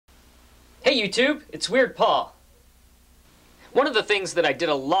Hey YouTube, it's Weird Paul. One of the things that I did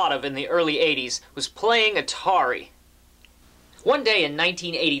a lot of in the early 80s was playing Atari. One day in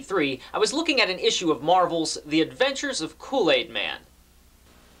 1983, I was looking at an issue of Marvel's The Adventures of Kool Aid Man.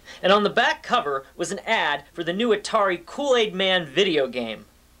 And on the back cover was an ad for the new Atari Kool Aid Man video game.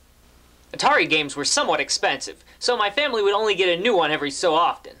 Atari games were somewhat expensive, so my family would only get a new one every so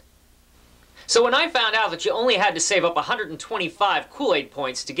often. So when I found out that you only had to save up 125 Kool-Aid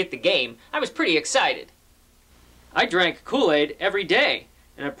points to get the game, I was pretty excited. I drank Kool-Aid every day,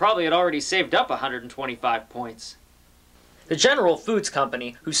 and I probably had already saved up 125 points. The General Foods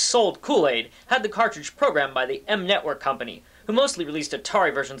Company, who sold Kool-Aid, had the cartridge programmed by the M Network Company, who mostly released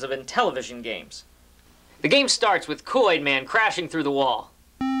Atari versions of Intellivision games. The game starts with Kool Aid Man crashing through the wall.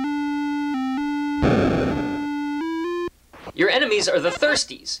 Your enemies are the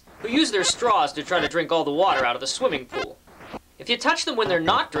Thirsties, who use their straws to try to drink all the water out of the swimming pool. If you touch them when they're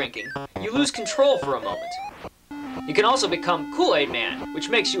not drinking, you lose control for a moment. You can also become Kool Aid Man, which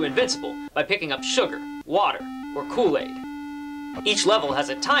makes you invincible by picking up sugar, water, or Kool-Aid. Each level has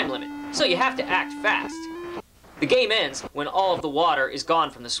a time limit, so you have to act fast. The game ends when all of the water is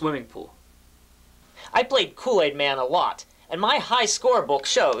gone from the swimming pool. I played Kool Aid Man a lot, and my high score book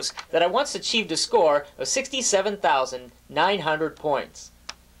shows that I once achieved a score of 67,900 points.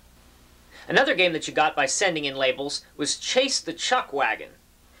 Another game that you got by sending in labels was Chase the Chuck Wagon.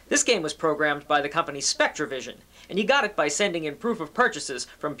 This game was programmed by the company Spectravision, and you got it by sending in proof of purchases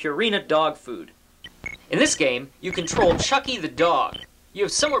from Purina Dog Food. In this game, you control Chucky the dog. You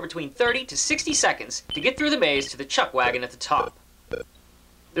have somewhere between 30 to 60 seconds to get through the maze to the Chuck Wagon at the top.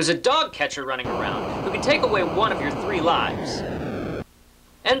 There's a dog catcher running around who can take away one of your 3 lives.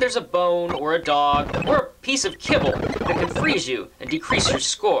 And there's a bone, or a dog, or a piece of kibble that can freeze you and decrease your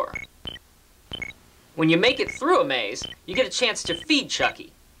score. When you make it through a maze, you get a chance to feed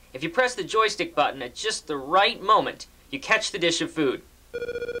Chucky. If you press the joystick button at just the right moment, you catch the dish of food.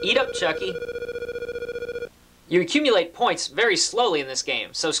 Eat up, Chucky. You accumulate points very slowly in this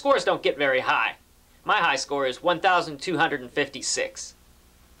game, so scores don't get very high. My high score is 1,256.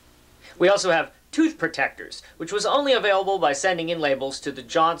 We also have tooth protectors, which was only available by sending in labels to the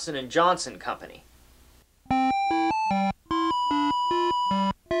Johnson & Johnson Company.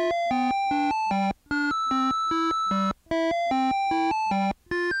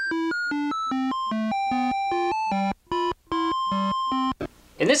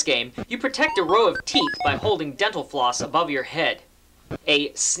 In this game, you protect a row of teeth by holding dental floss above your head.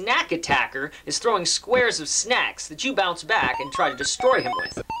 A snack attacker is throwing squares of snacks that you bounce back and try to destroy him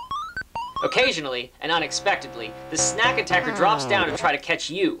with. Occasionally, and unexpectedly, the snack attacker drops down to try to catch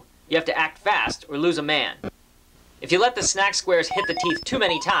you. You have to act fast or lose a man. If you let the snack squares hit the teeth too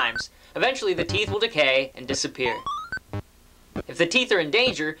many times, eventually the teeth will decay and disappear. If the teeth are in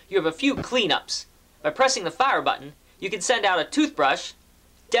danger, you have a few cleanups. By pressing the fire button, you can send out a toothbrush,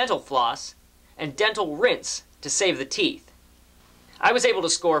 dental floss, and dental rinse to save the teeth. I was able to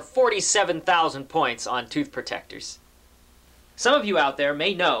score 47,000 points on tooth protectors. Some of you out there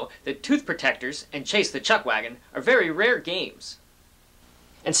may know that Tooth Protectors and Chase the Chuck Wagon are very rare games.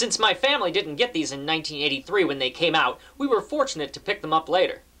 And since my family didn't get these in 1983 when they came out, we were fortunate to pick them up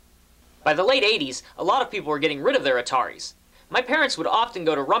later. By the late 80s, a lot of people were getting rid of their Ataris. My parents would often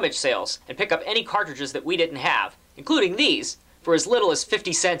go to rummage sales and pick up any cartridges that we didn't have, including these, for as little as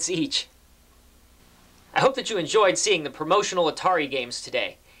 50 cents each. I hope that you enjoyed seeing the promotional Atari games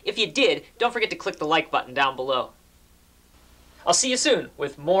today. If you did, don't forget to click the like button down below. I'll see you soon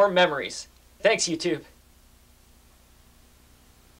with more memories. Thanks, YouTube.